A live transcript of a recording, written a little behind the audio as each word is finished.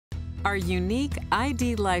Our unique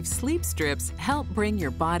IDLife sleep strips help bring your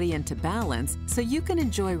body into balance so you can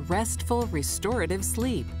enjoy restful, restorative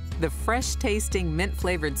sleep. The fresh-tasting,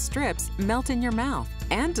 mint-flavored strips melt in your mouth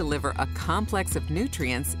and deliver a complex of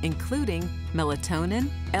nutrients including melatonin,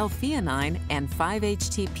 L-theanine, and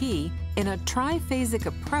 5-HTP in a triphasic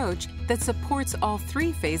approach that supports all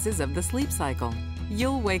 3 phases of the sleep cycle.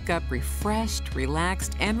 You'll wake up refreshed,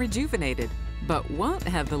 relaxed, and rejuvenated, but won't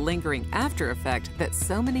have the lingering after effect that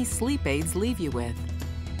so many sleep aids leave you with.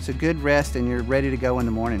 It's a good rest and you're ready to go in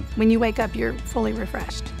the morning. When you wake up, you're fully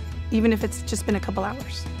refreshed, even if it's just been a couple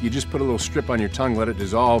hours. You just put a little strip on your tongue, let it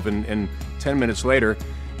dissolve, and 10 minutes later,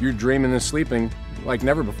 you're dreaming and sleeping like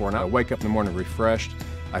never before. And I wake up in the morning refreshed.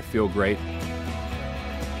 I feel great.